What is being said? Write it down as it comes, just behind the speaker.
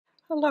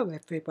Hello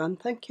everyone,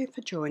 thank you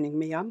for joining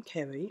me. I'm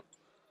Kerry.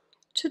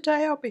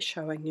 Today I'll be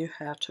showing you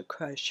how to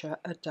crochet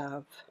a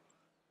dove.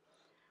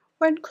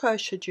 When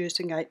crocheted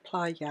using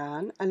 8-ply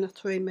yarn and a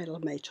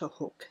 3mm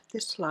hook,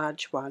 this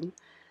large one,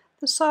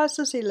 the size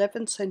is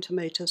 11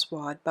 centimeters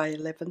wide by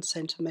 11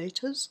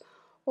 centimeters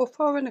or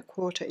 4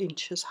 1/4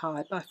 inches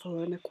high by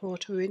 4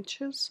 1/4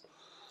 inches.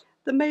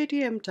 The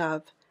medium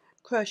dove,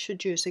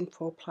 crocheted using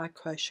 4-ply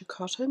crochet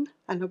cotton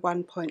and a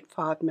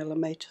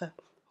 1.5mm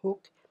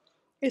hook,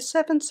 is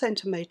 7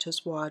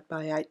 centimeters wide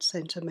by 8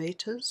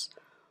 centimeters,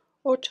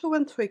 or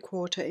 2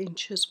 3/4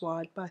 inches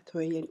wide by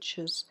 3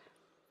 inches.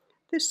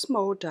 This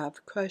small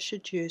dove,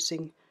 crocheted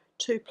using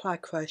 2-ply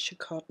crochet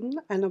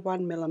cotton and a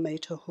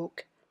 1mm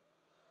hook,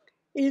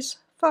 is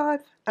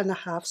 5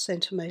 1/2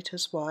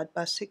 centimeters wide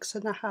by 6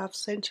 1/2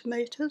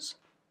 centimeters,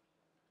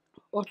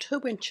 or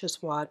 2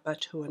 inches wide by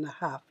 2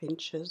 1/2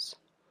 inches.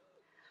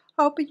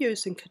 I'll be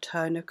using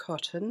Catona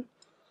cotton,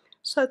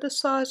 so the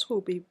size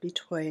will be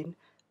between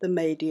the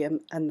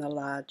medium and the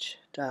large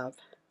dove.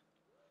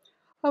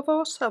 I've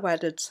also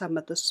added some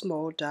of the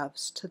small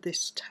doves to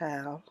this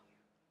towel.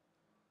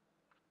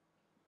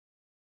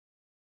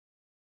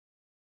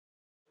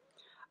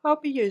 I'll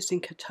be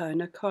using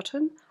Catona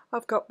cotton.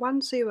 I've got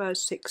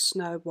 106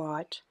 Snow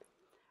White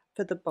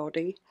for the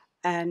body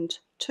and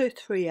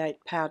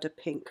 238 Powder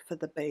Pink for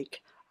the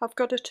beak. I've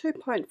got a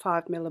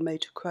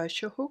 2.5mm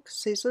crochet hook,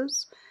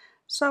 scissors,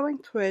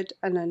 sewing thread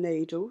and a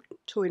needle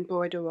to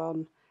embroider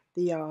on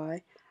the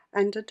eye,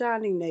 and a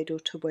darning needle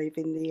to weave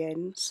in the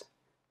ends.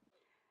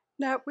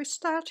 Now we're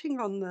starting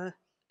on the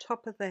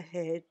top of the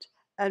head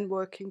and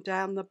working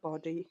down the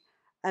body,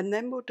 and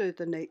then we'll do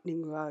the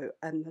neatening row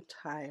and the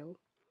tail.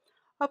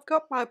 I've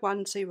got my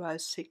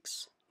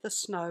 106, the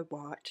Snow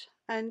White,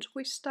 and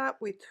we start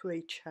with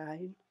 3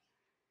 chain.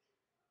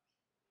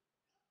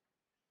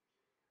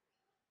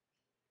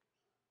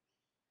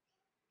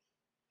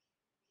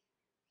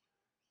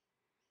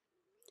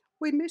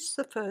 We miss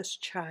the first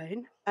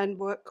chain and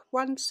work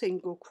 1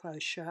 single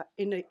crochet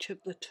in each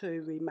of the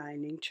 2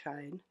 remaining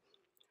chain.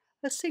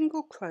 A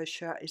single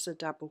crochet is a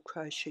double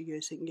crochet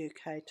using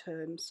UK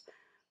terms.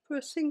 For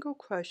a single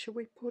crochet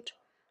we put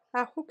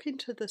our hook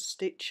into the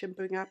stitch and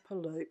bring up a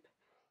loop,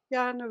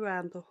 yarn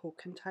around the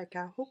hook and take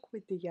our hook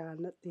with the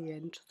yarn at the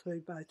end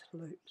through both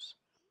loops.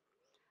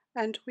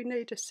 And we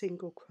need a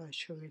single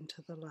crochet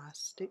into the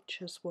last stitch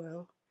as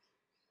well.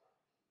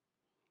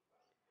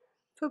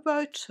 For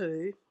row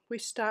 2 we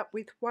start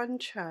with 1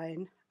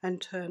 chain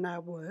and turn our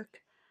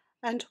work,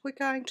 and we're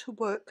going to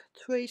work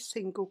 3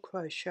 single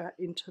crochet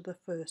into the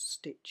first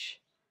stitch.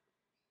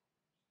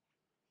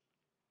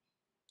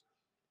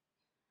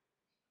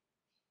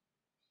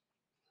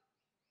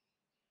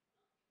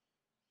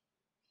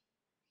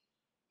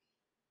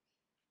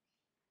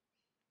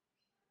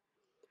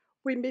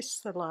 We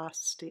miss the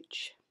last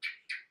stitch.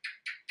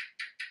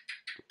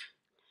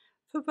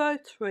 For row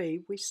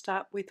 3 we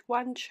start with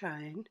 1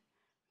 chain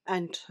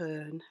and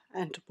turn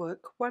and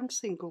work 1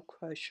 single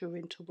crochet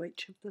into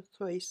each of the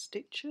 3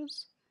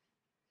 stitches.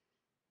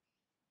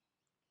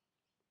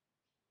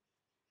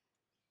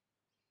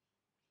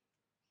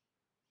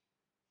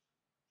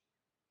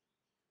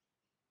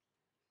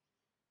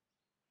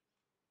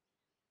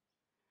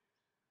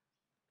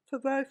 For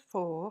row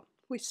 4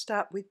 we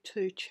start with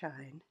 2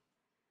 chain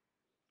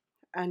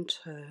and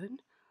turn.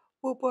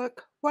 We'll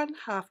work 1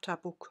 half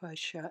double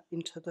crochet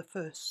into the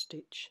first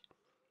stitch.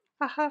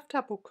 A half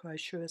double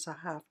crochet is a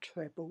half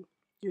treble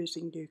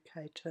using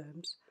UK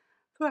terms.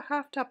 For a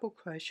half double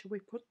crochet we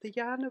put the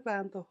yarn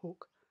around the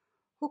hook,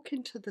 hook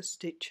into the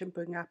stitch and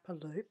bring up a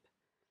loop,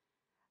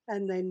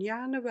 and then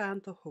yarn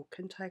around the hook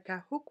and take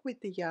our hook with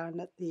the yarn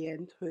at the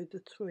end through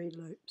the 3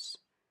 loops.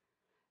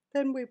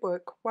 Then we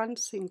work 1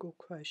 single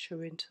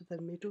crochet into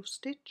the middle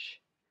stitch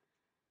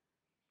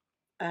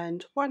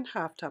and 1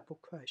 half double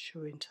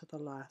crochet into the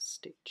last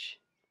stitch.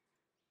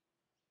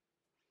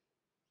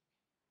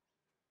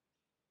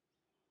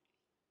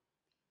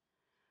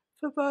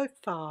 For row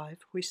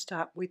 5 we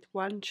start with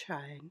 1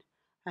 chain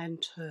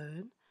and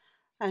turn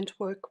and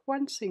work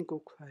 1 single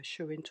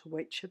crochet into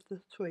each of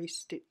the 3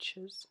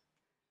 stitches.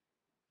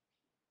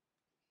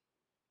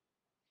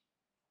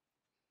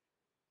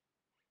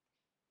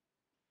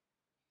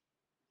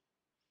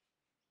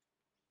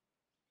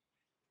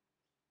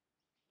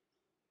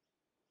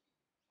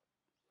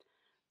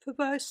 For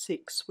row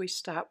 6 we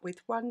start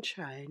with 1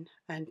 chain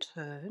and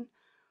turn.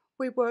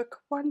 We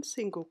work 1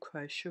 single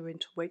crochet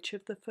into each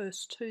of the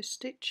first 2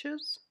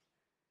 stitches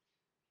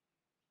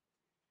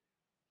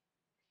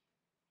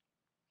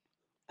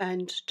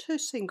and 2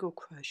 single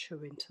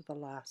crochet into the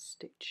last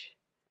stitch.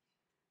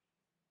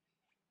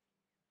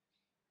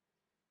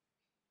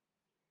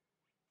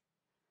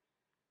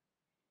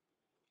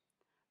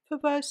 For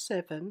row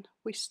 7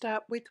 we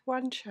start with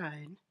 1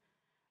 chain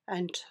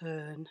and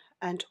turn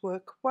and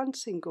work 1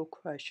 single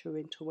crochet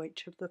into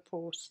each of the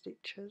 4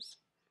 stitches.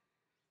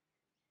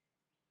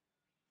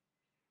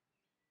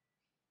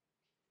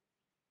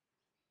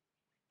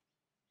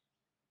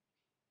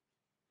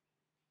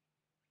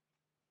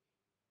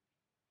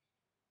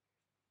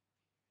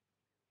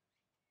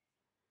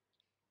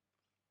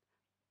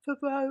 For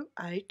row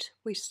 8,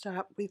 we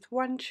start with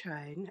 1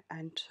 chain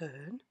and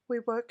turn. We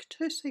work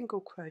 2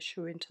 single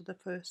crochet into the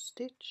first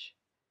stitch,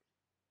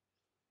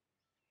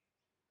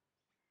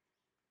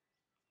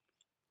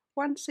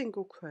 1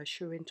 single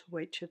crochet into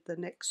each of the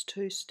next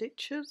 2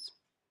 stitches,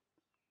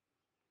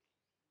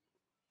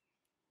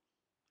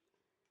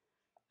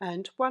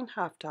 and 1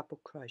 half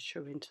double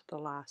crochet into the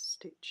last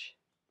stitch.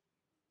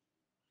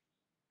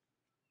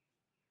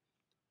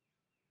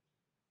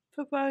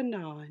 For row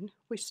 9,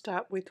 we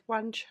start with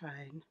 1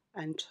 chain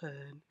and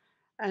turn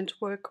and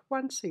work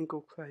 1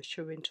 single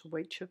crochet into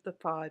each of the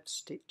 5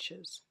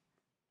 stitches.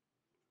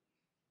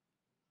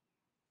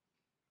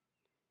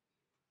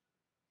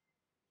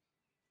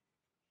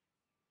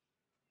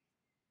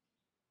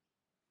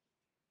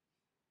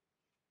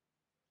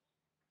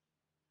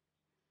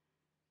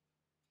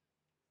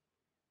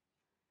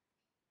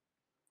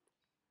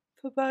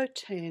 For row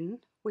 10,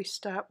 we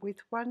start with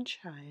 1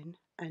 chain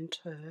and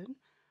turn.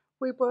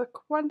 We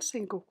work 1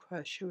 single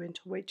crochet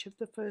into each of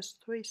the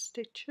first 3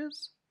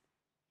 stitches,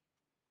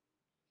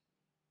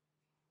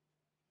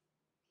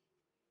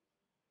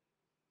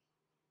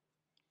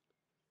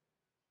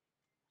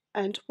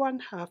 and 1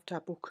 half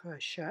double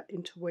crochet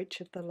into each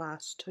of the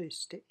last 2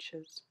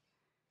 stitches.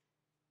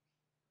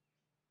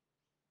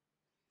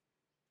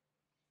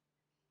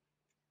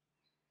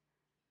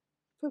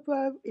 For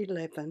row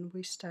 11,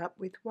 we start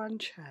with 1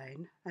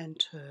 chain and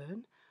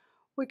turn.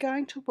 We're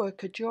going to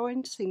work a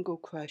joined single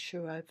crochet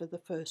over the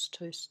first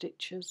 2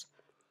 stitches,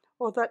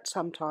 or that's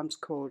sometimes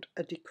called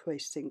a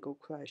decreased single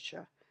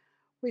crochet.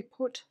 We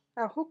put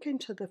our hook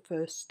into the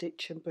first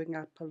stitch and bring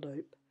up a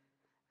loop,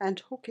 and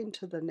hook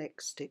into the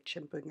next stitch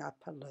and bring up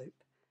a loop.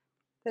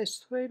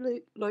 There's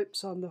 3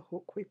 loops on the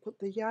hook. We put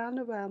the yarn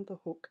around the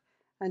hook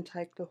and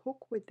take the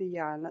hook with the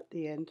yarn at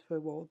the end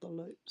through all the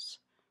loops.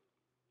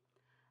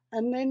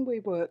 And then we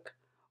work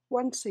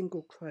 1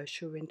 single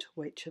crochet into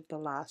each of the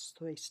last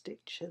 3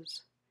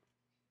 stitches.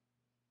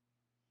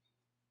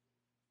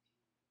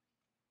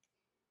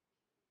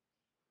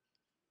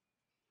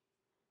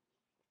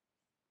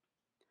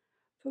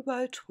 For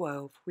row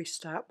 12, we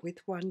start with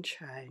 1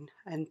 chain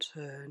and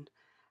turn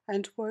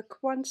and work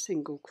 1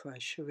 single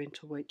crochet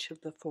into each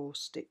of the 4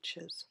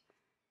 stitches.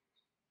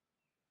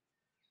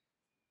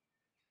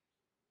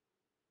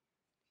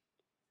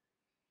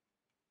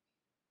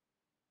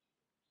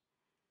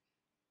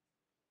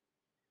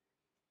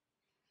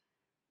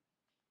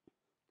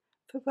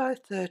 For row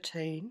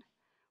 13,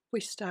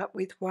 we start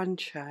with 1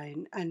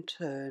 chain and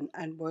turn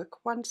and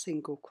work 1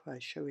 single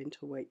crochet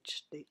into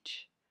each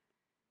stitch.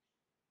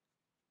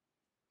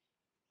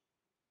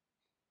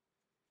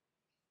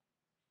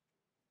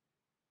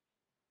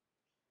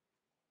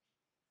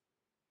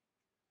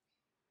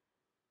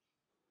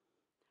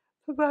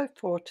 For row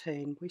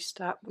 14, we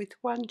start with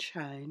 1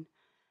 chain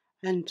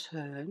and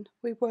turn.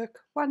 We work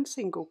 1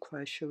 single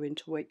crochet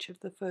into each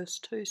of the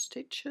first 2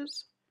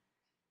 stitches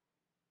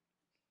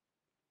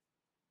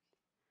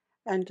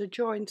and a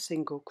joined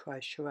single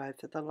crochet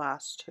over the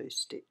last 2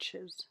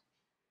 stitches.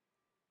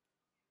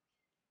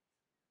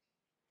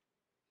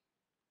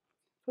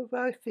 For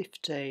row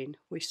 15,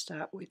 we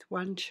start with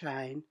 1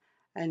 chain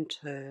and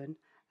turn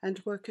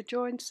and work a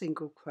joined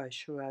single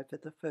crochet over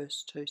the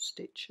first 2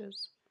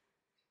 stitches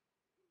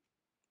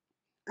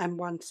and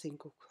 1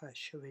 single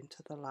crochet into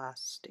the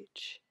last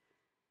stitch.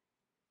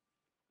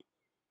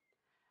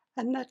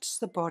 And that's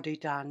the body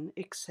done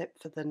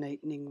except for the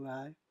neatening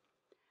row.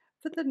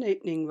 For the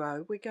neatening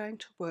row, we're going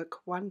to work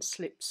 1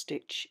 slip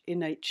stitch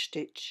in each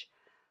stitch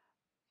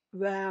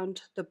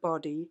round the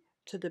body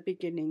to the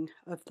beginning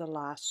of the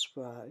last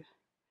row.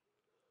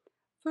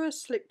 For a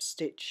slip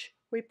stitch,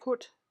 we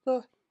put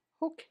the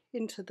hook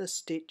into the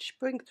stitch,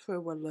 bring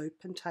through a loop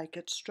and take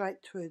it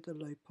straight through the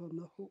loop on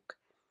the hook.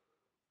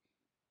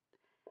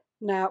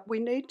 Now we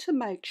need to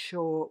make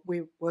sure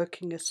we're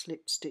working a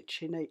slip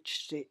stitch in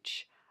each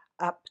stitch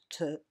up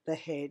to the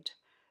head,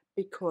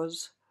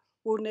 because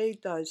we'll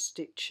need those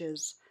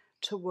stitches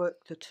to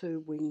work the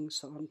 2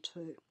 wings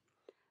onto.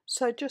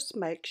 So just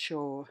make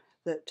sure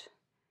that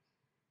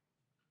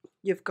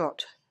you've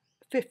got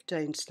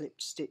 15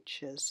 slip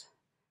stitches.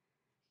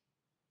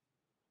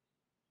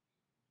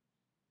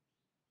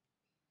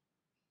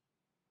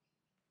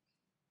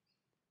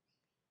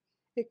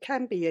 It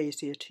can be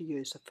easier to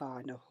use a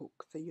finer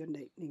hook for your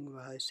neatening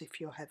rows if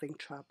you're having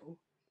trouble.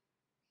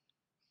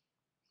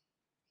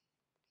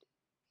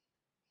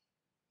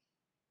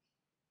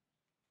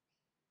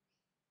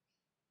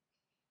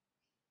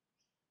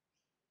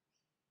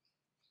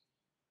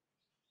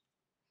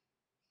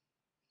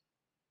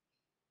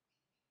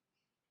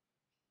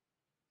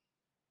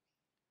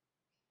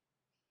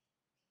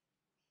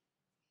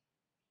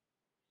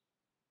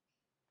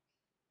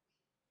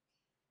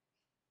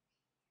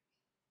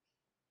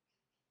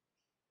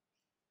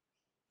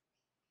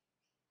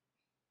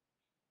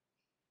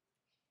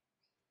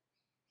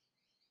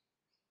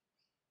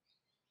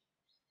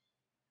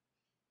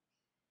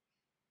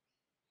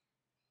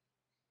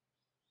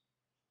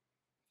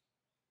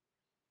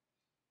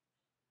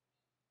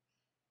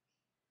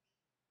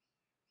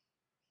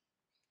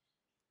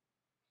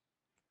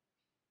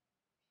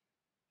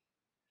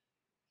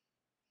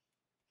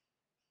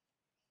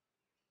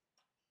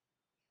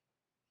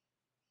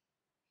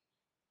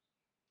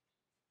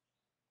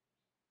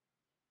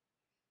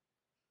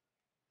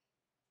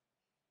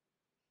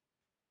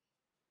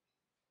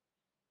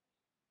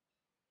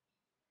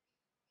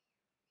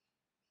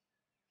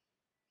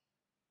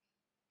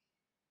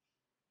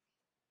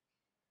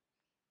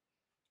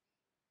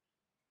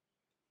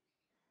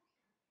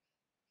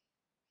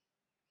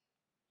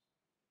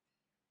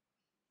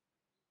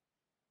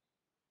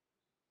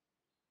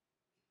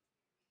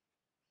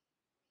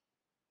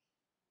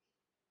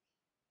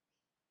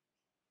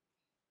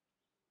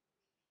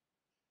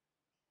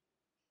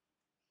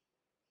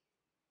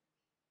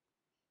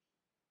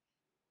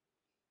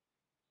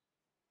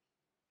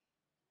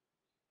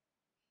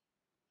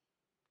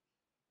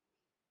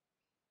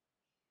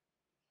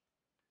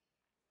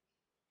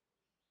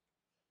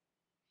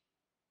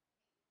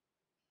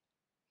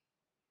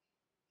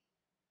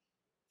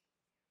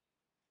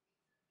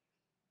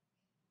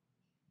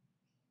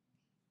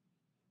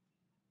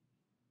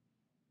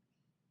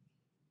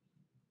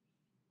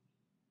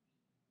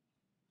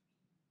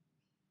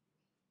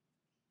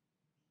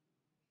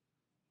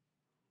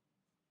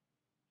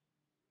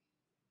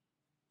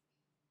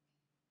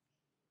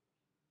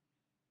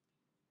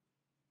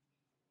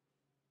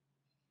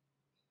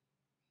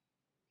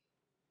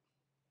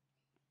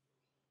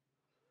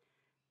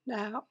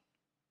 Now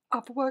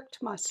I've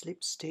worked my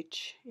slip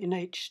stitch in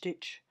each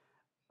stitch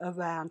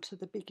around to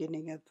the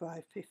beginning of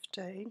row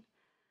 15.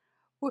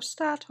 We'll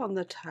start on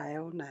the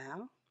tail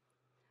now.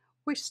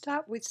 We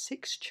start with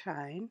 6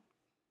 chain,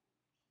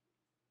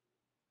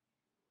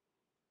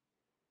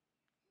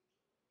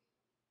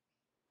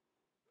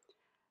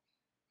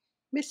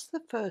 miss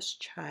the first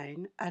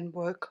chain and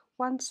work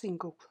 1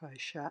 single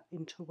crochet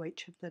into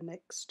each of the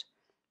next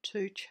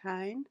 2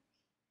 chain,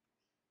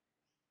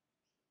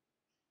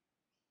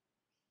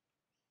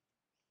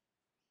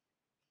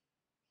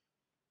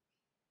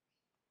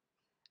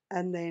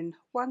 and then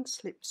 1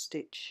 slip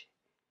stitch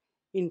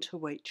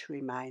into each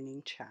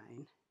remaining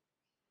chain.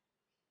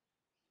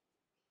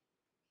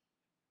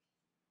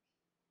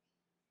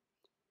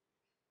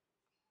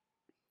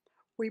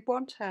 We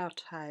want our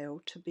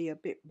tail to be a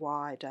bit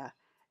wider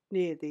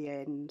near the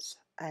ends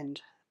and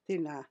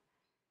thinner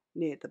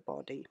near the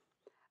body,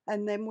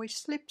 and then we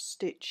slip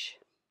stitch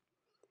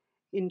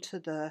into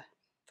the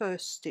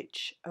first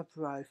stitch of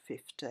row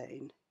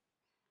 15,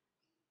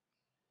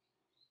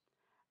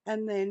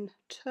 and then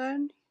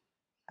turn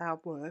our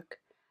work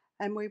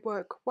and we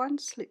work 1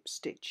 slip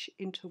stitch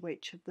into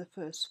each of the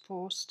first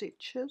 4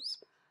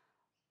 stitches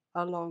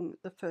along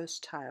the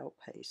first tail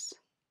piece.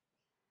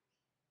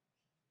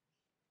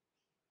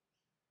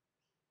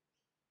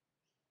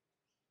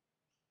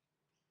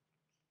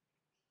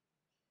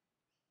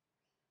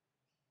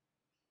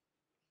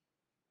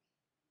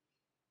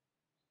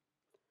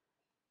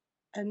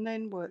 And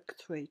then work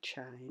 3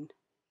 chain.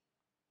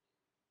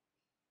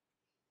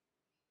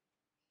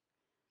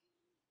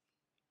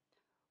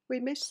 We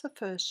miss the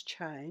first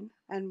chain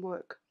and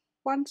work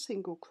 1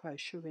 single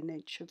crochet in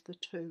each of the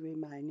 2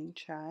 remaining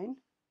chain,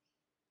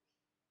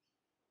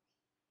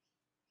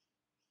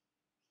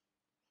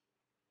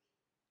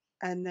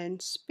 and then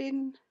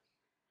spin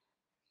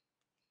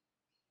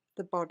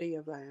the body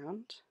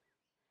around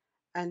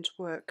and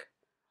work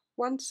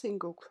 1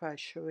 single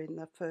crochet in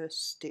the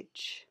first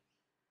stitch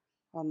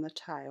on the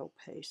tail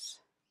piece,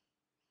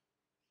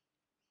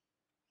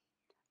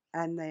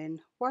 and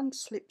then 1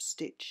 slip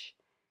stitch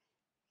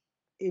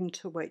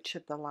into each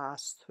of the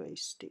last 3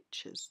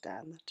 stitches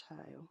down the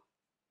tail.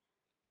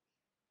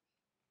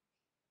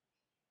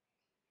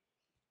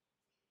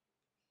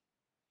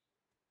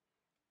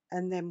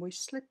 And then we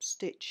slip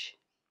stitch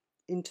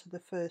into the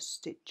first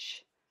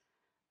stitch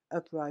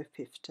of row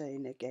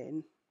 15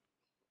 again,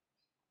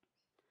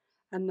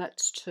 and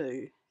that's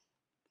 2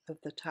 of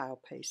the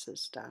tail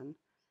pieces done.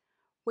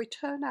 We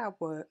turn our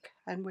work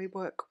and we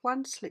work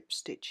 1 slip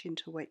stitch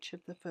into each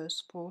of the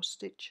first 4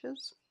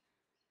 stitches,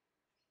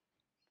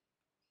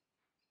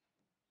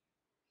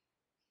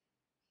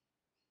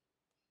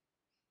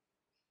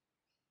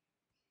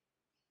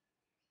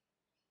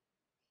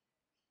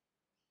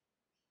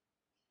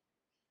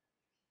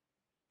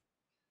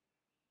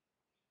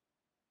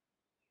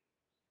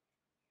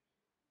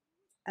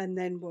 and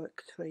then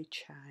work 3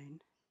 chain.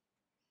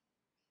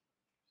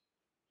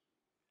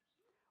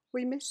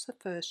 We miss the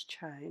first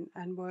chain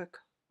and work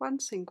 1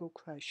 single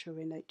crochet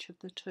in each of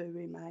the 2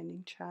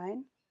 remaining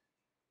chain,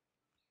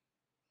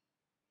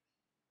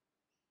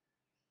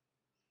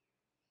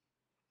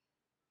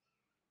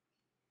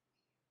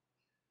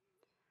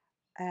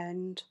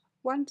 and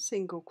 1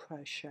 single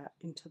crochet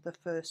into the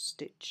first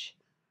stitch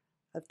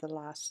of the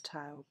last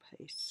tail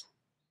piece,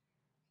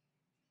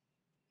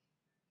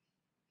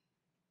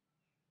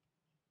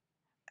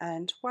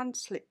 and 1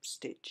 slip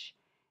stitch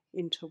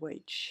into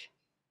each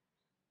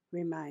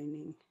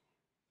remaining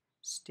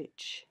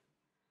stitch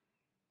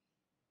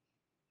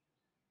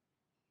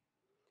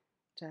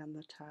down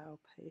the tail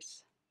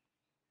piece.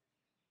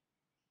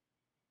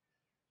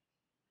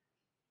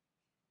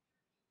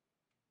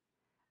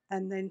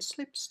 And then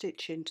slip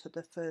stitch into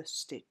the first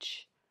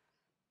stitch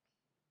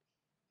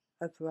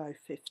of row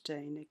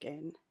 15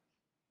 again,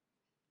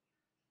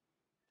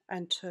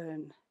 and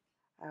turn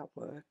our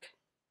work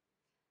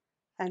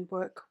and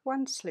work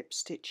 1 slip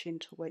stitch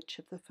into each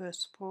of the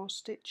first 4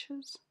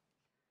 stitches,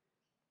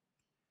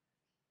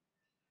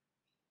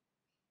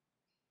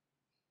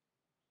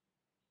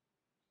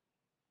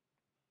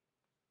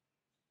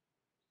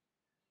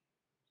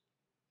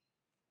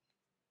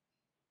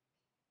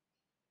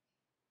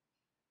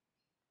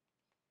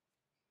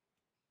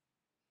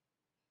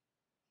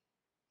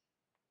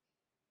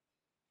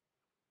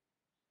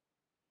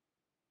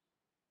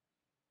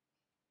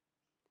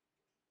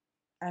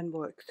 and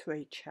work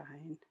 3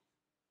 chain.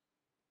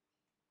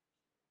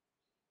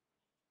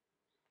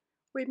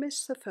 We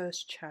miss the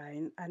first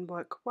chain and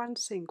work 1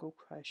 single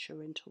crochet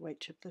into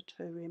each of the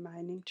 2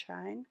 remaining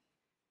chain,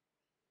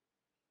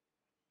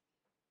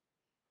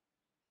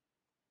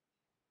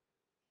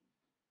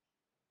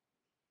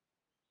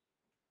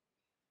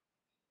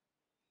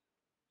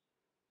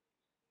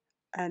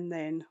 and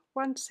then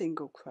 1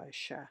 single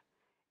crochet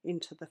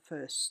into the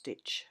first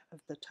stitch of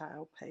the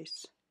tail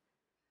piece,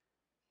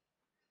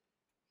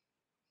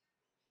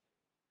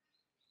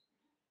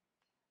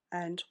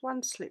 and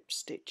 1 slip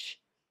stitch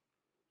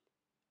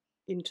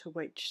into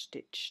each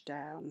stitch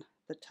down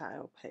the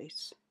tail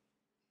piece.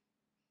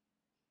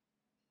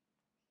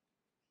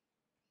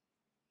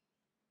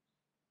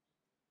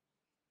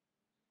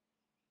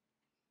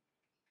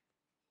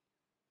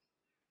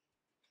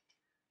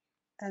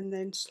 and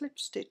then slip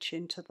stitch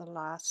into the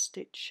last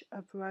stitch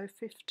of row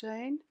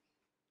 15,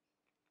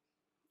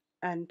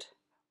 and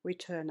we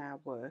turn our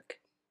work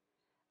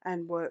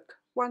and work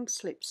one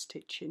slip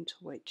stitch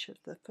into each of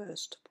the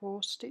first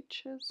 4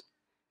 stitches,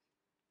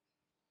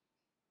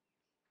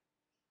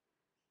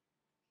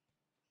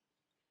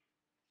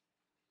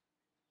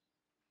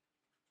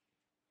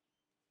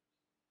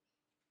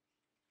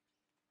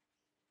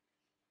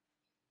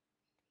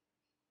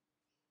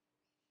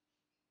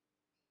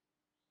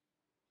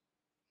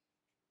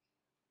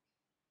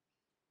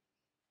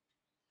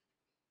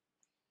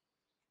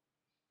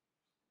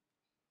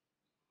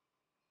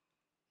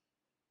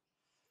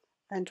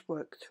 and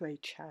work 3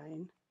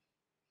 chain.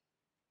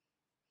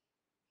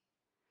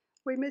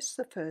 We miss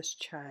the first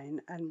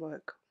chain and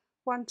work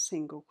 1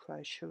 single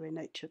crochet in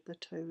each of the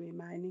 2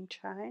 remaining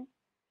chain,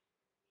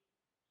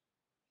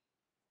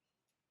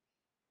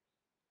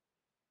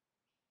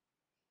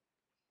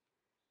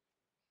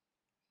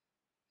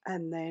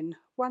 and then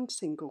 1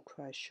 single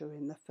crochet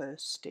in the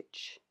first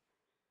stitch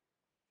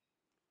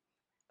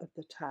of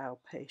the tail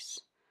piece,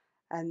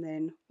 and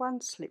then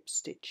 1 slip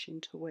stitch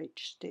into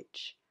each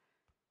stitch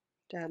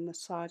down the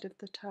side of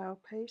the tail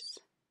piece,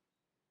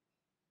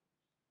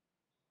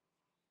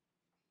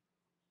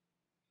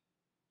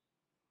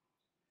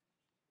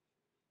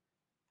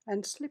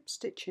 and slip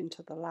stitch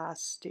into the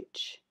last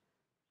stitch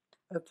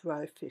of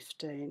row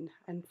 15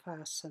 and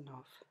fasten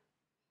off.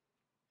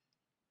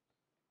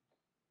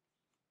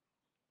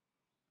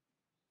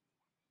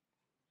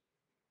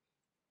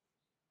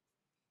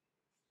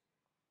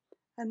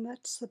 And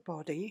that's the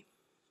body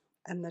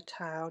and the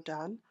tail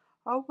done.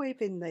 I'll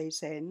weave in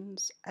these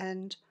ends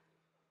and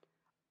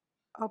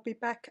I'll be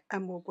back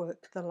and we'll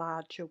work the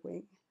larger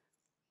wing.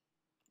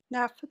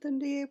 Now for the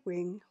near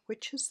wing,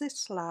 which is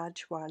this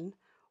large one,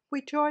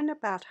 we join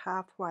about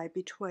halfway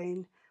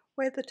between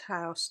where the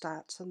tail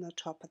starts and the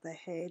top of the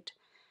head.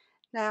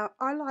 Now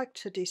I like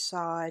to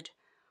decide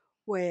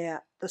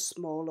where the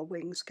smaller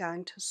wing's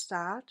going to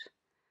start.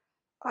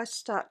 I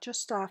start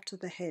just after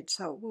the head,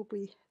 so it will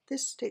be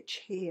this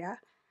stitch here,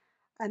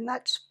 and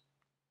that's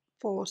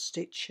 4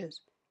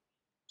 stitches.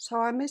 So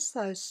I miss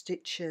those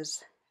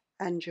stitches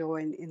and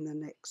join in the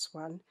next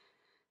one.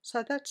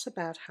 So that's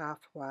about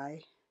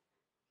halfway.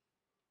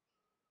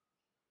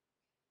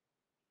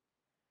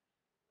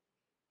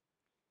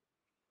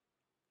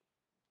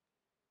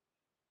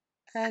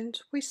 And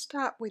we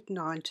start with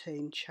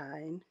 19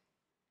 chain.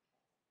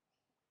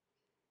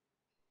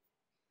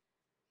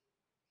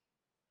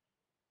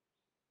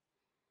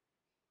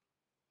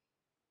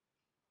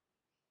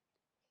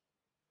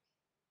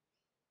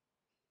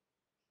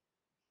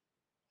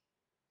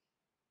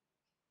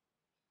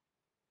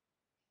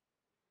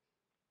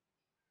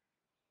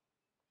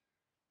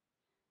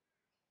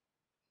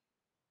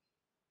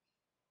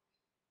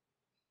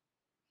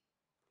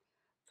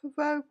 For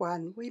row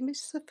 1, we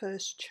miss the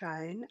first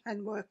chain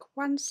and work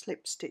 1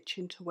 slip stitch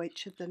into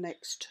each of the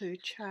next 2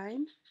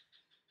 chain.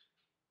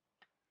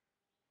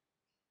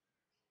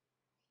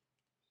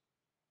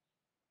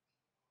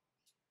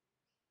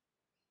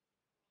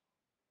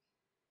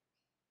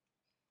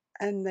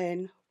 And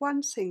then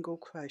 1 single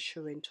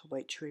crochet into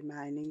each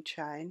remaining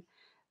chain.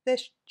 There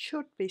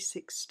should be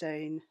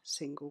 16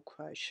 single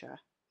crochet.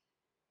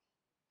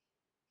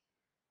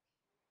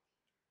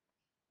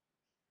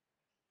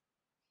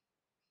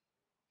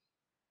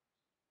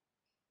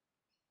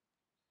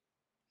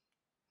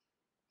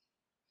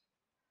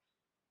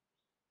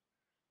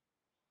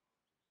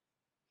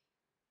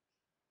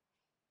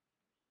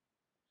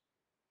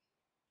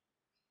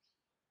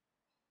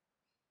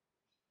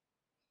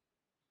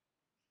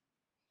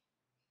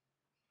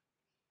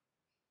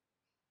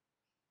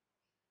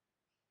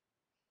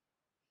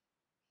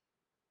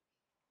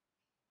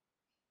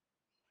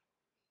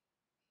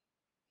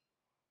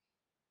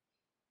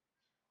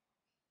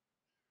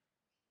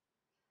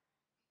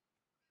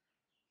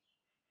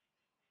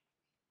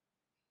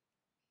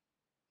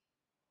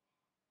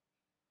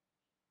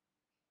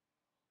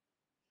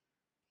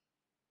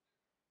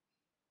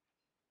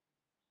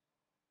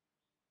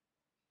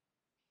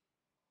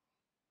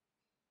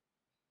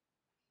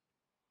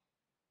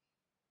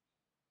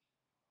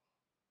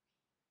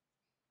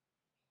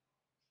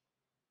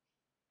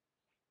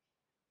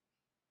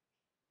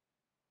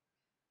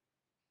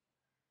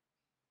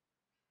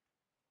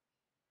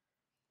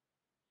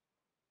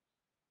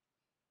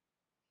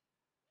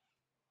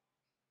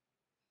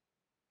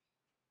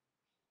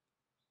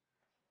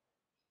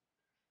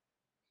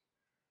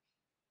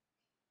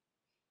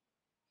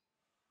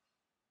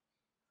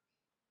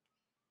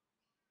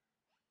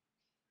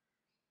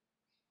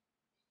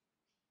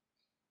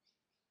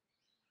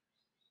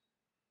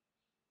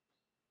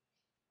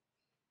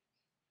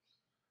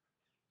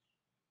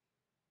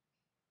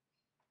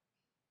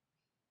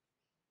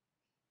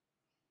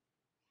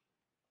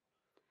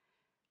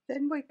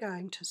 Then we're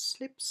going to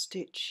slip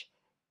stitch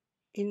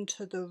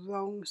into the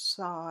wrong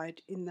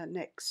side in the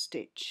next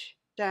stitch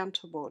down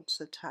towards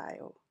the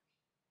tail,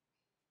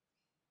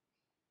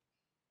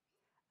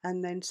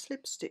 and then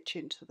slip stitch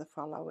into the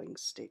following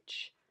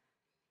stitch.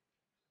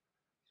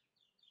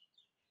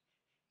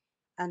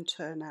 and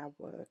turn our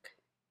work.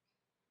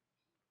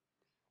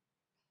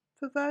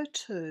 For row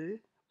 2,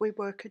 we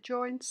work a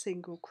joined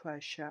single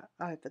crochet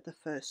over the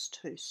first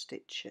 2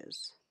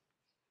 stitches.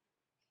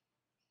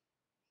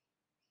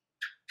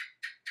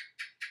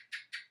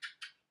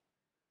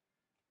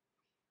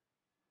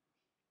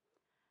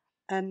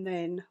 And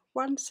then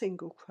 1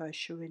 single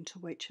crochet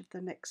into each of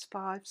the next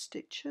 5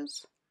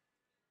 stitches.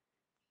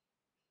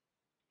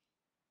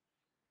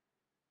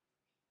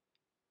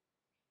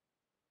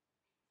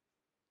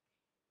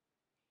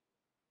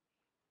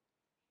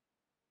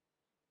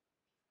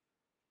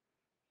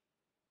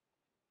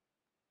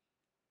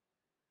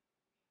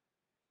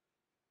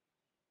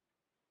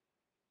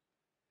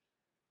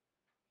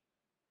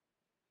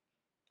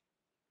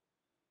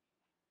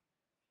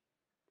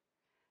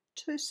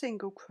 Two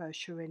single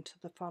crochet into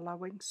the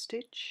following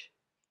stitch,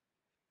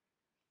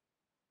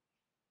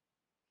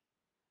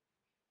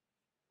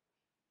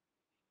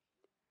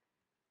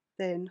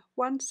 then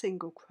 1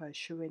 single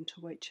crochet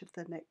into each of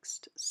the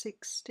next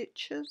 6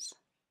 stitches,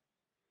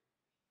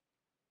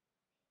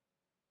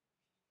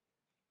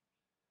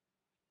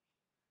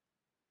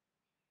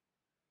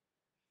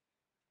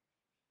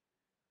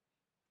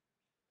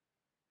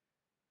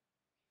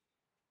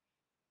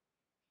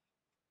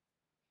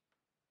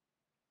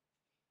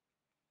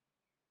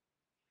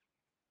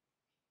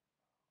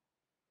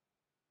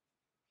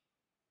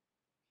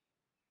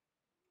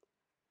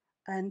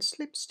 and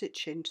slip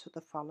stitch into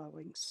the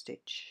following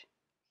stitch,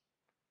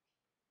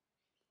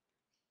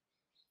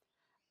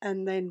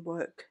 and then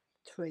work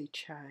 3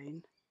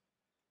 chain.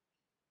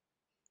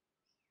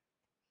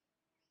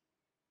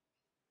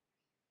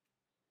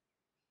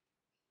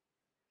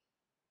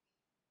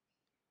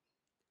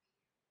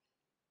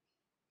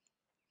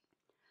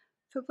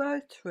 For row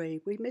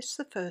 3, we miss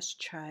the first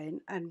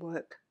chain and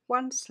work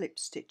 1 slip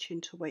stitch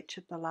into each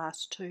of the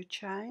last 2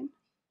 chain,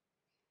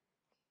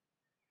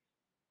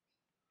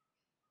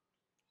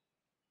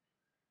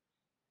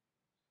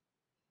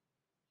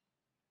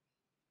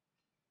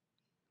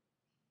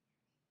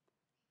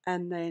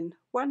 and then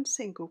 1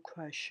 single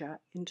crochet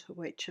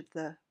into each of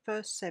the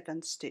first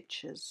 7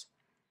 stitches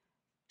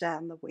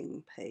down the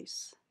wing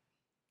piece.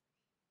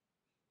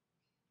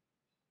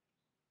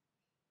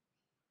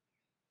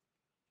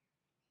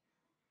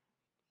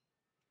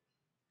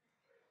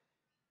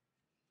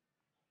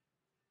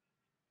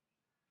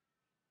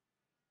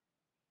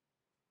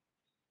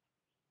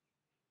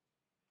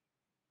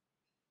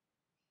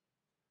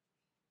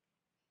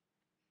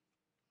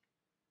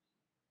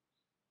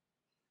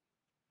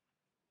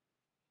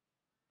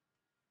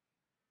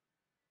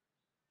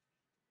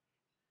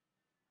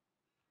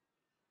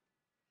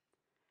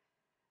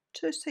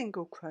 Two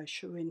single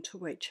crochet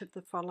into each of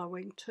the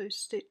following 2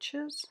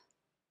 stitches,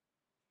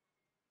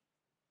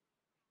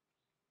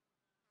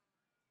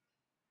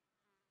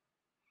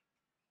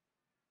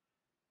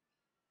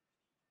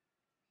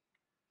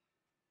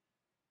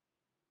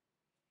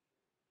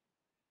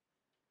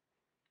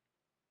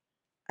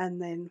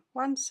 and then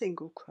 1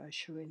 single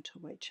crochet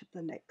into each of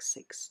the next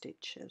 6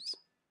 stitches.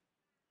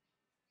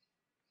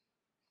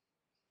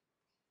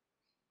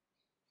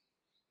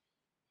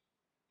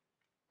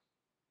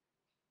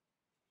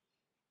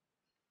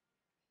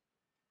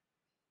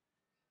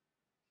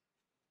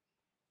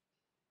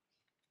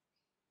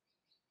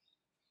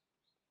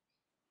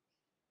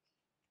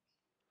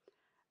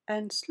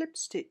 And slip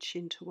stitch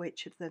into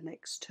each of the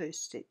next 2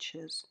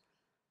 stitches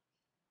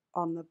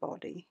on the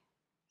body.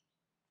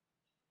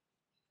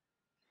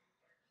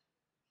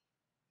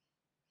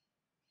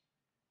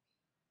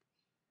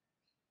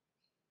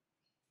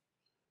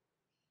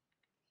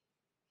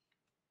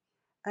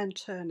 And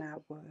turn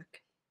our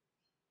work.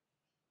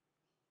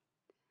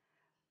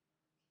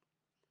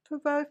 For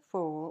row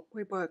 4,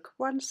 we work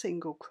 1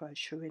 single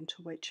crochet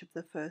into each of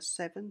the first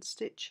 7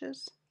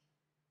 stitches,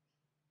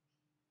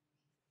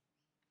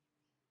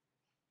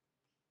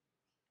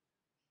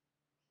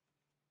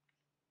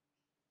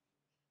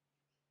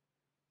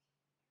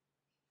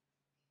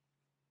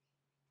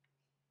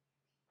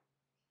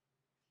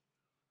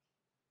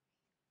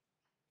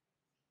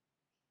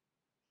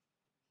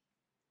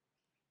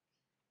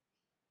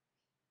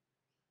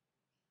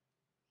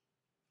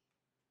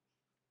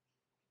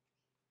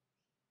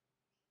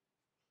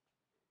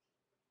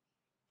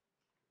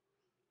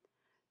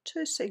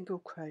 two single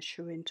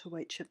crochet into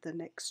each of the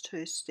next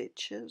 2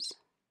 stitches,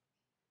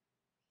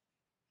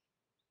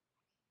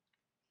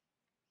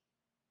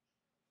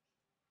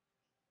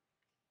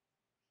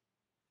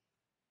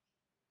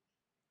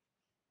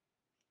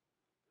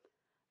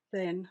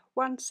 then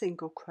 1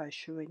 single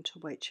crochet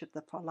into each of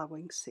the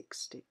following 6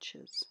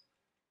 stitches.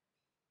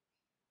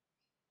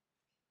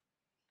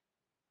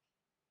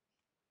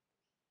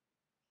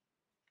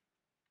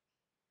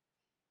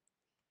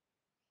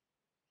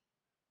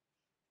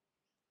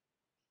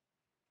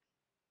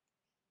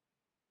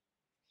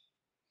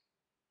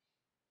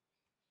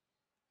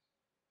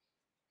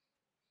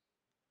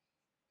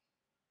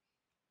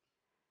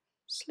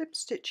 Slip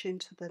stitch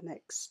into the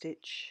next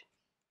stitch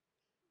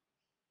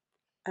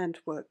and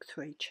work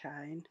 3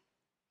 chain.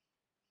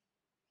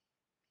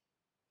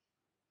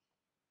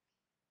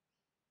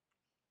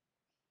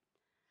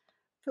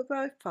 For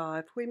row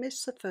 5 we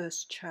miss the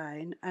first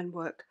chain and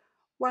work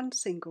 1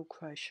 single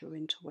crochet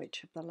into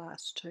each of the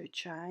last 2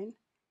 chain.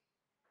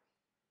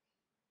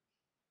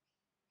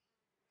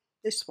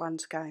 This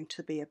one's going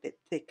to be a bit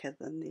thicker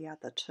than the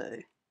other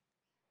 2.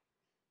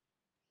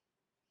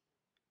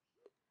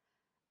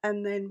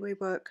 And then we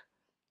work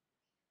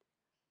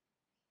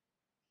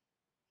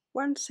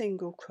 1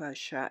 single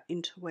crochet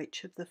into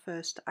each of the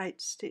first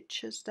 8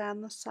 stitches down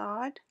the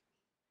side.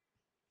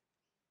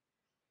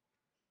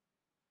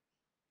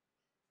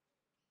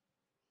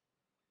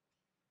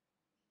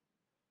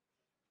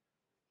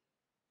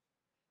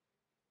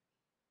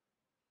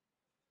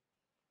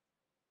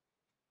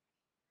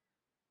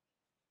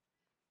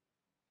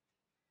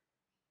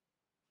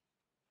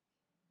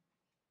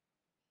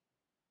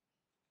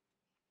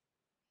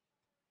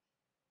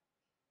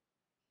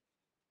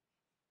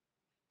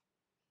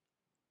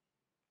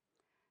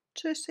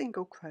 Two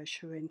single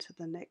crochet into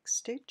the next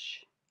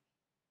stitch,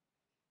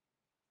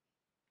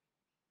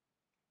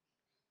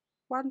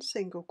 1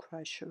 single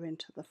crochet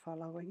into the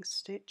following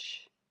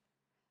stitch,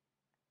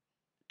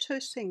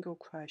 2 single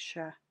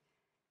crochet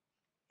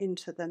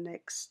into the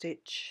next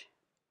stitch,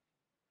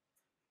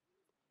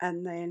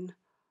 and then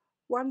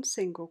 1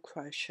 single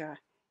crochet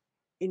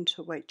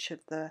into each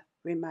of the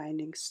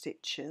remaining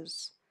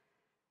stitches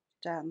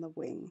down the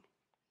wing.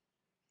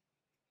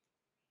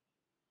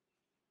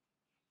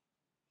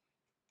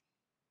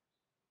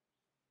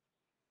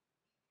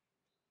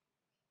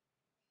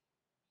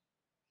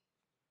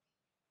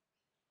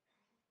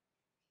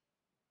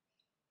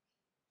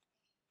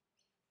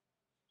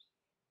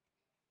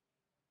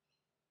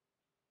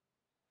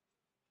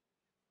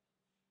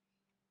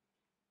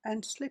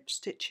 And slip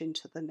stitch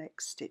into the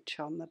next stitch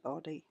on the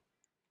body.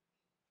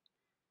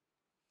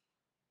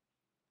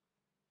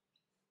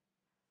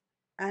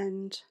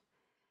 And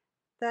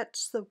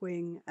that's the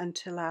wing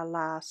until our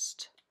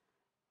last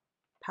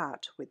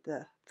part with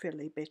the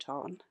frilly bit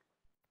on.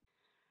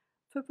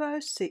 For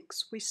row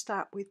 6 we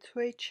start with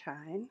 3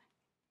 chain.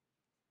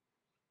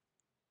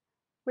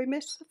 We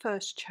miss the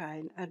first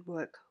chain and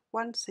work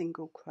 1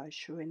 single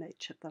crochet in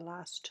each of the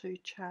last 2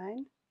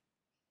 chain.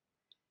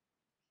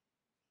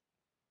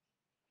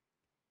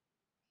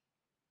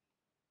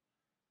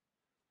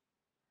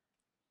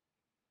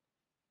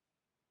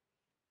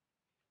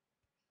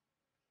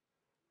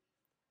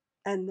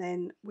 And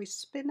then we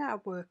spin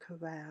our work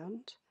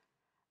around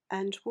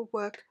and we'll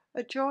work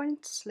a joined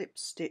slip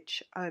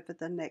stitch over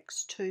the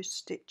next 2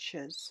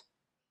 stitches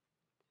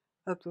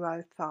of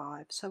row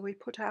 5. So we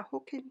put our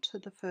hook into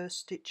the first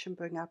stitch and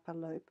bring up a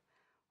loop,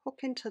 hook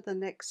into the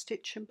next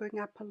stitch and bring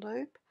up a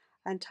loop,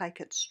 and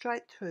take it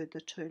straight through the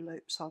 2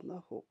 loops on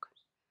the hook.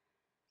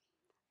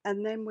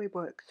 And then we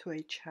work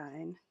 3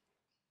 chain.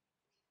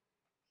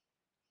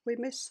 We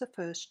miss the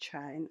first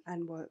chain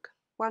and work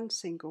 1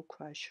 single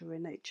crochet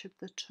in each of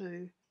the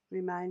 2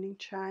 remaining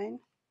chain.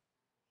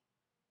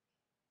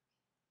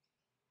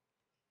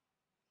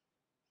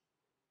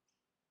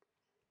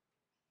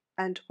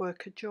 And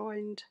work a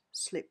joined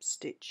slip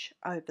stitch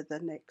over the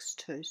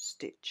next 2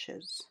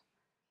 stitches.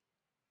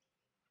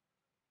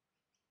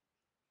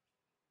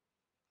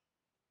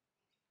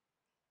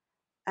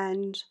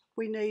 And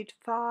we need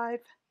 5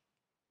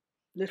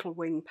 little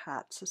wing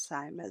parts the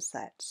same as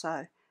that.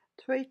 So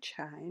 3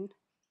 chain,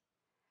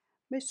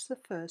 miss the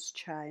first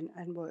chain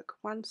and work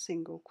 1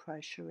 single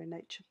crochet in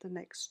each of the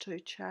next 2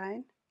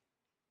 chain.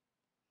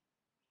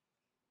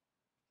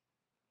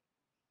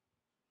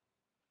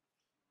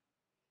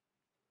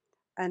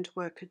 And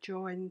work a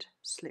joined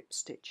slip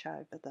stitch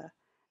over the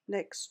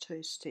next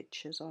 2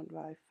 stitches on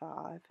row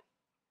 5.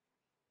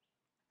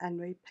 And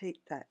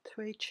repeat that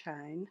 3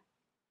 chain,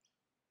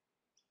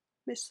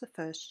 miss the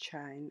first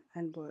chain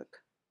and work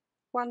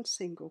 1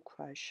 single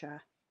crochet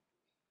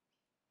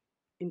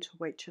into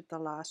each of the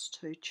last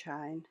 2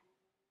 chain,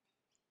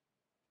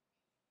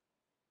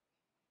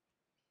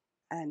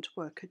 and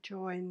work a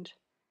joined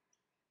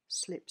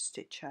slip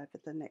stitch over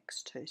the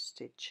next 2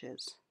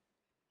 stitches.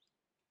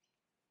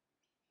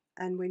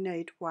 And we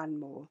need 1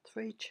 more,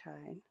 3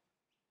 chain,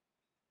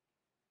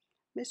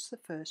 miss the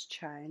first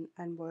chain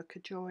and work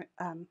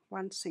a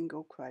 1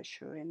 single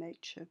crochet in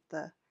each of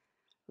the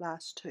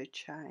last 2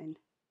 chain,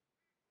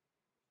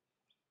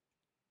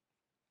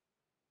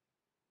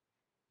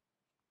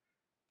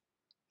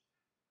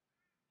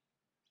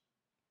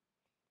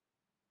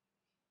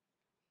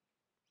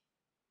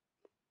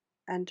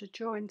 and a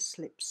joined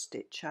slip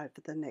stitch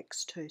over the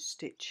next 2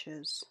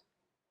 stitches.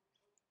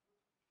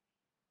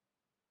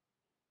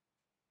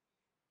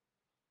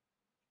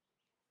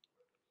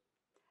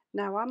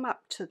 Now I'm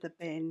up to the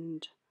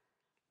bend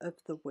of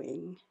the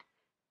wing.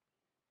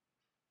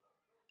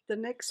 The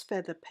next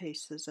feather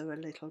pieces are a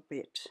little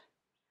bit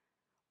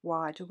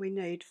wider. We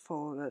need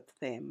 4 of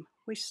them.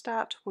 We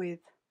start with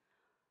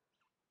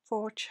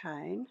 4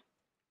 chain.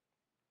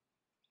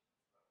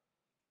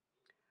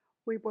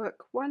 We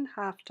work 1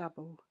 half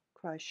double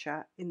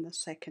crochet in the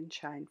second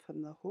chain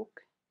from the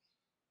hook,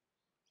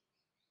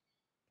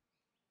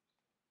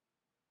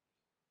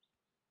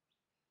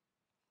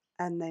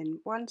 and then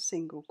 1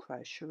 single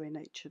crochet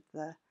in each of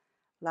the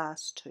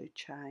last 2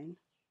 chain,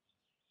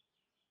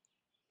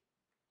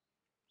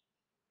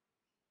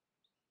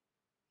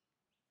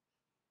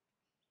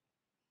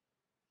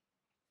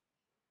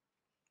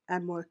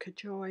 and work a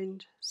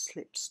joined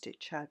slip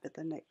stitch over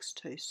the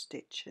next 2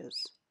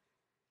 stitches,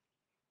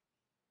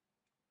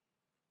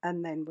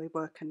 and then we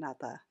work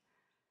another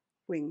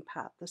wing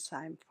part the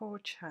same 4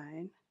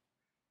 chain,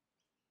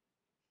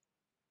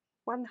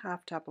 1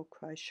 half double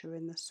crochet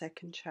in the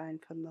second chain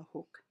from the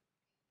hook,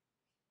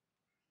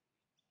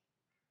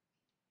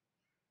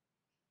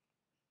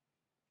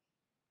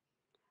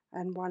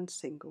 and 1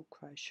 single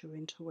crochet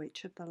into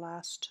each of the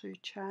last 2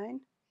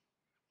 chain,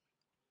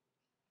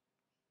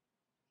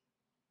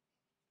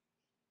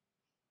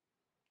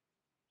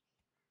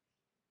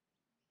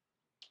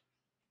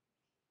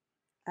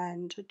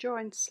 and a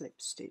joined slip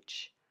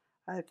stitch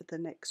over the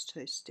next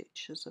 2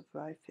 stitches of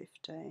row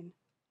 15,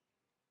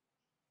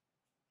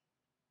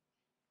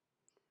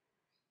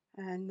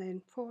 and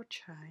then 4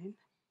 chain,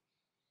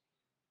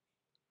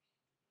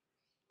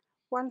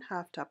 1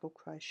 half double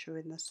crochet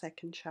in the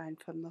second chain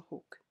from the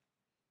hook,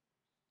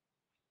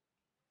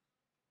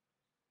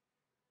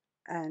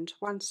 and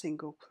 1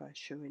 single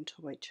crochet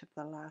into each of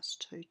the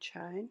last 2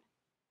 chain,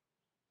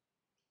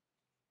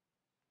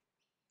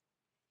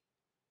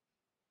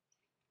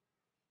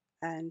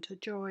 and a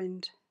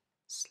joined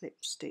slip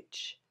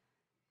stitch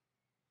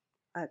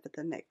over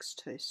the next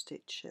 2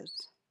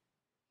 stitches,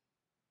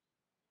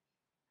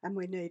 and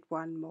we need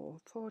 1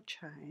 more 4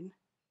 chain,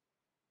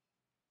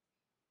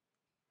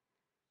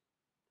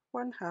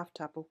 1 half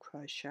double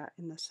crochet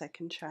in the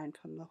second chain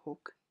from the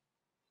hook,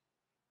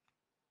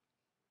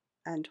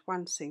 and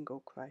 1 single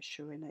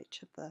crochet in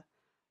each of the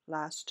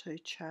last 2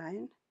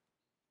 chain,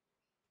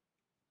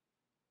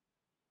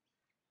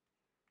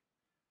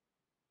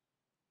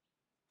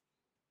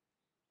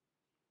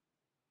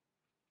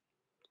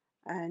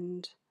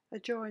 and a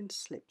joined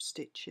slip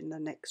stitch in the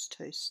next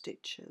 2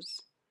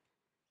 stitches,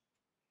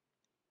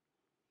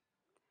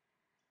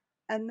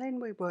 and then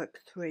we work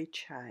 3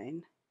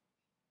 chain,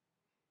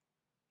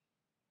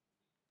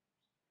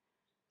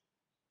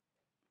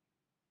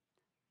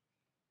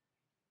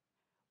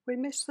 we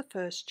miss the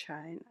first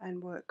chain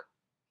and work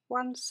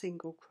 1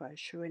 single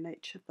crochet in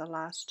each of the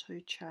last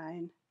 2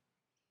 chain,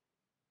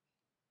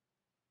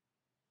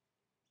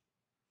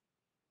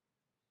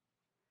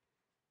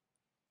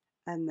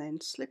 and then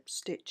slip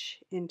stitch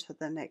into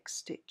the next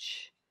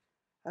stitch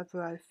of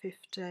row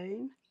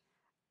 15,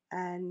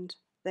 and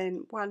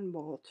then 1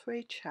 more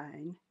 3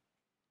 chain,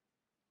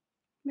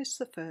 miss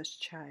the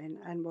first chain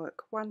and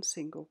work 1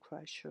 single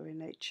crochet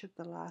in each of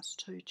the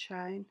last 2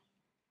 chain,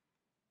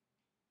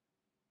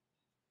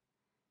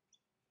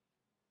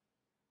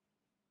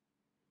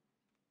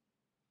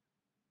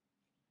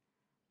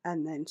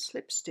 and then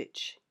slip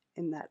stitch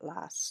in that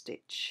last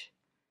stitch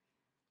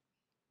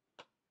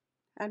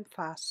and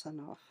fasten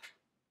off.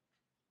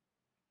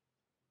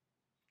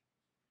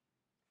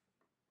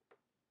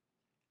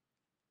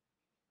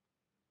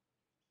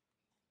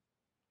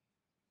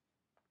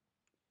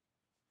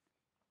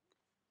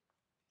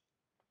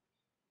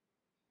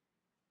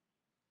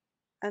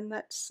 And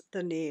that's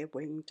the near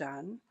wing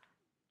done.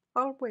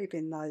 I'll weave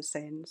in those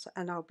ends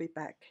and I'll be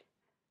back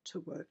to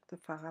work the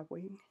far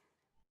wing.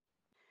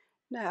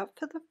 Now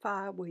for the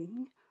far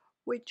wing,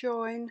 we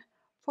join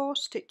 4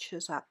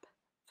 stitches up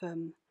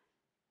from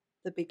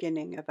the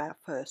beginning of our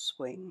first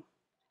wing,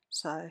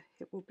 so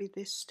it will be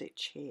this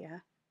stitch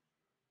here,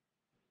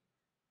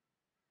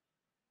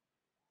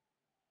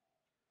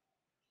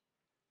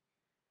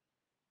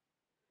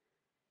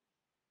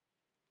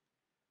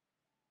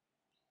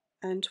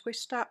 and we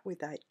start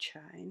with 8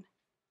 chain,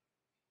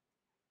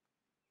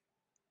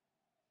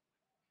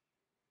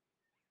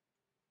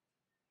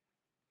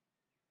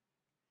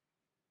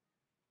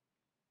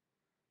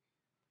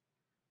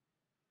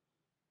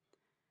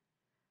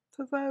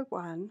 for row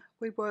 1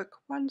 we work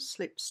 1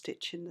 slip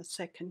stitch in the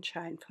second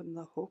chain from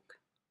the hook,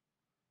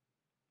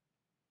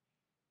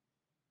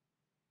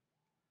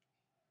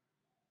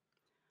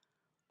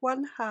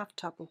 1 half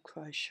double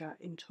crochet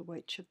into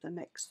each of the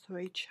next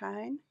 3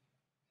 chain,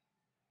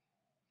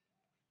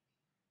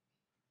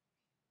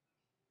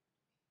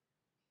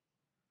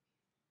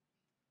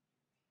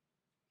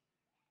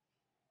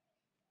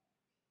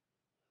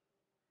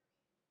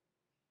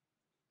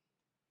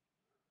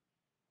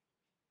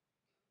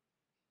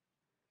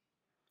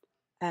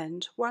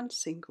 and 1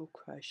 single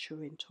crochet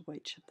into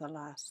each of the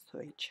last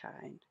 3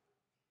 chain.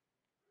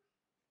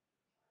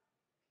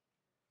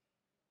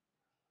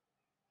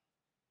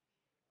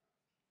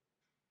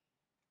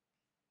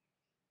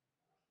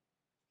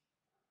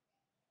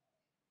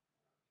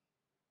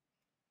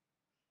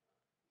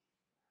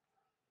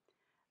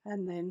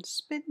 And then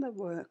spin the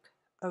work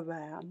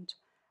around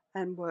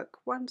and work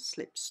 1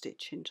 slip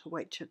stitch into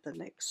each of the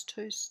next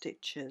 2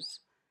 stitches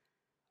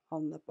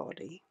on the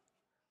body,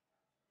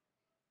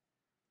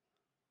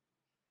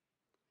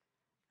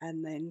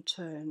 and then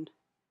turn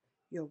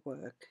your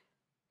work.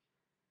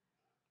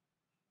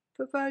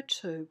 For row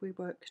 2 we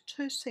work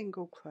 2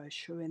 single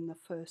crochet in the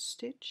first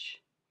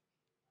stitch,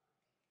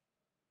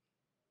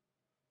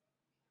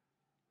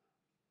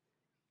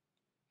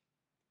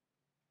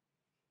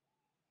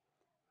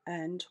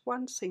 and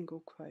 1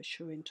 single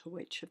crochet into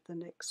each of the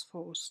next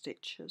 4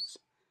 stitches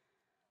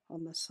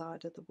on the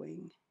side of the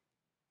wing.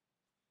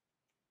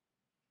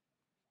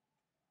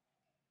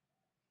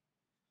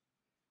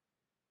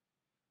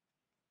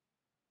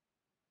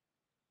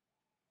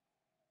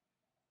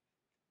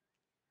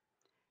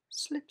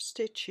 Slip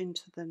stitch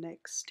into the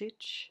next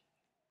stitch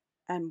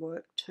and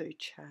work 2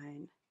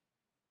 chain.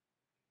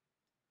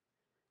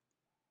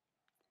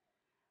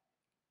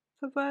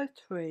 For row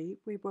 3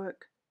 we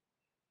work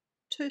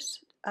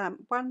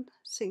 1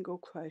 single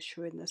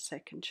crochet in the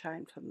second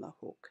chain from the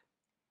hook,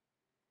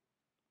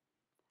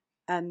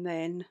 and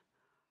then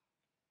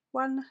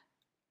 1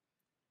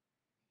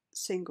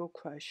 single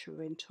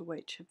crochet into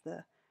each of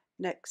the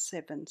next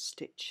 7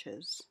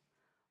 stitches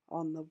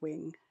on the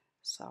wing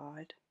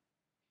side.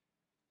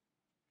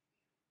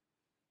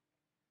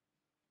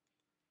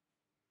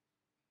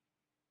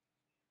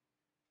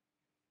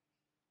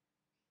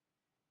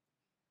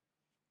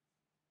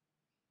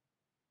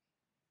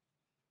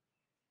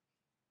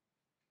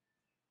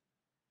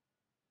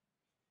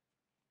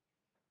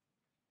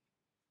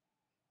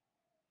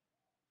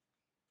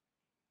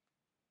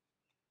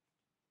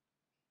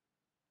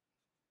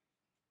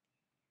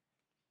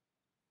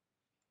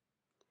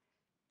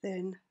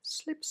 Then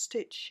slip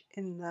stitch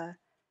in the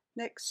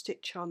next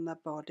stitch on the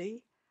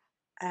body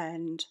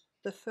and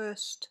the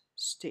first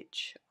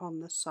stitch on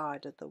the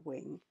side of the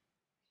wing.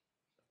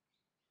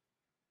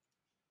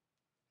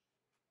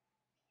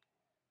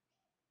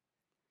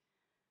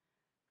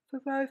 For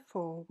row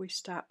 4 we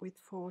start with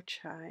 4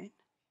 chain.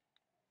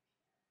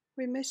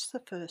 We miss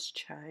the first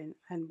chain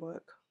and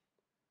work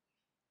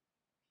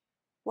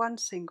 1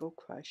 single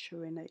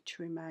crochet in each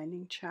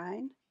remaining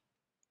chain,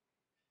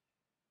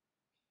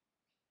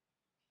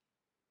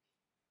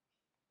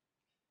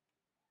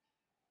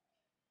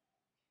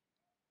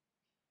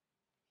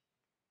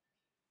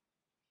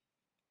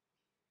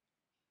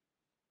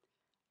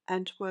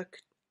 and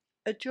work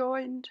a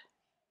joined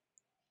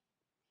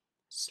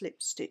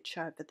slip stitch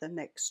over the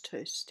next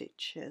 2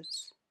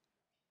 stitches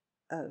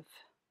of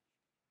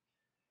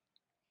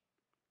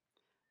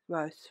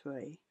row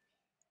 3,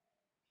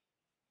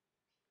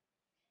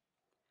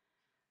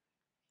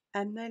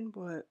 and then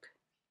work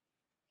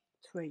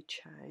 3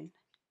 chain.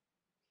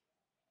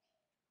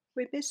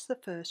 We miss the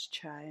first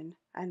chain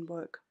and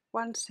work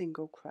 1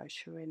 single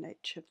crochet in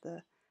each of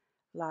the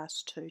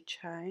last 2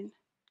 chain,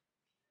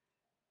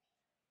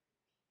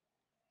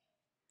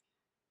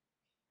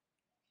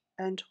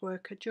 and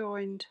work a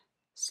joined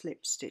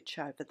slip stitch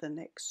over the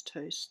next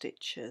 2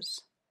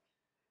 stitches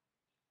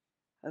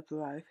of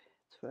row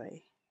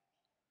 3,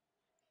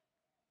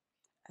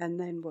 and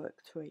then work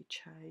 3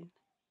 chain.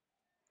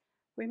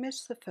 We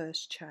miss the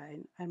first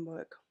chain and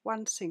work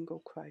 1 single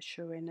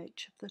crochet in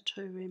each of the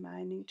 2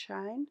 remaining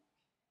chain,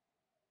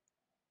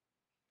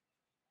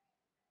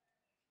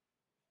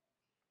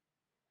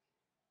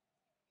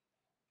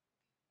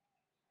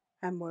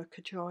 and work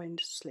a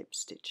joined slip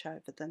stitch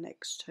over the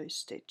next 2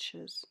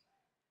 stitches,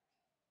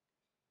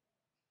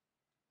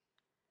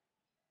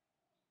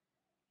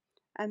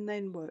 and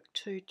then work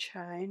 2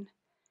 chain,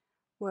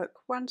 work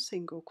 1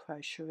 single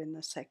crochet in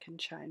the second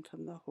chain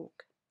from the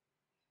hook,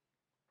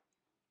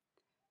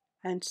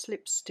 and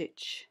slip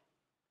stitch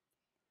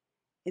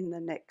in the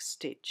next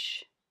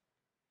stitch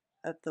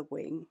of the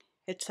wing.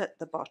 It's at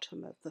the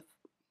bottom of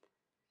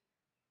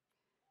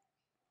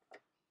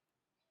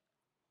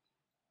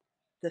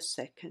the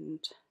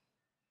second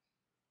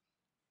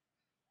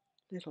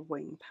little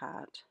wing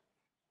part.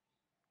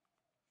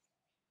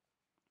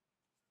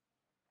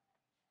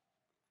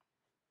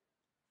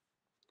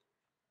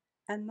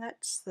 And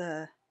that's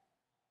the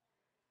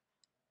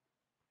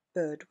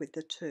bird with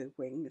the 2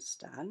 wings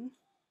done.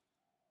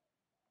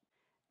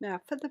 Now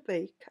for the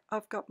beak,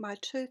 I've got my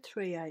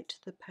 238,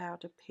 the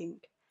powder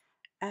pink,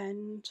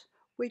 and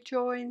we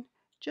join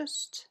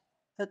just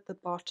at the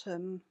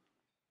bottom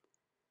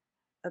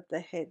of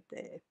the head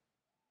there.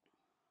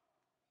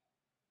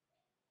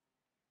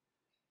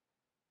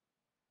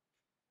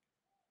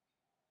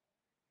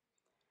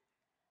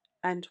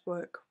 And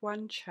work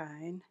 1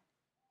 chain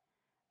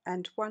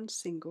and 1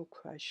 single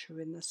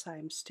crochet in the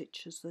same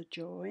stitch as the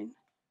join,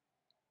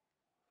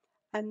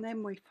 and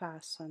then we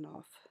fasten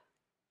off.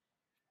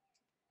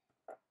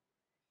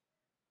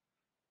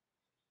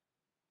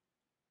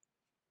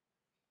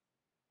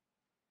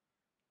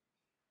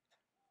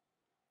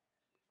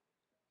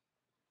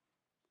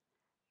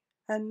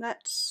 And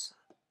that's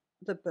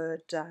the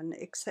bird done,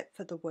 except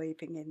for the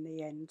weaving in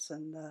the ends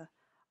and the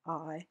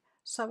eye.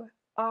 So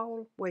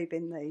I'll weave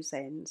in these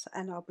ends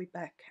and I'll be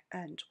back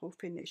and we'll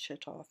finish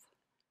it off.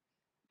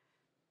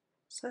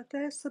 So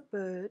there's the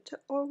bird.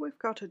 All we've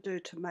got to do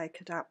to make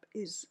it up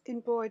is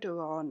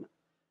embroider on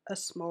a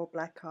small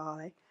black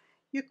eye.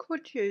 You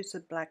could use a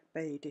black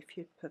bead if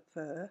you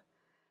prefer.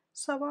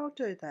 So I'll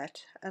do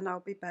that and I'll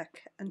be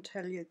back and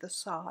tell you the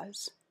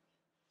size.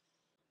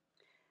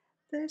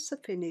 There's the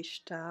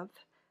finished dove.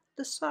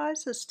 The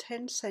size is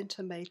 10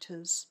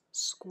 centimetres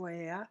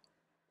square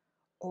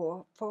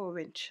or 4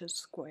 inches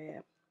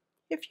square.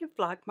 If you've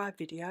liked my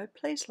video,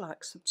 please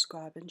like,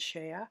 subscribe and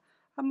share.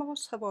 I'm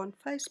also on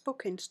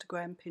Facebook,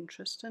 Instagram,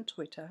 Pinterest and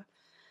Twitter.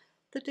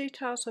 The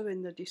details are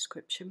in the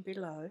description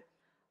below,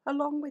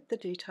 along with the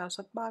details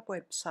of my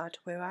website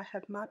where I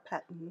have my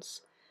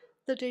patterns,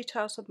 the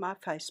details of my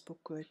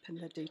Facebook group and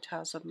the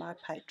details of my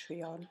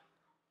Patreon.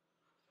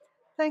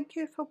 Thank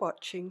you for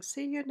watching.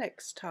 See you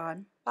next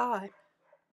time. Bye.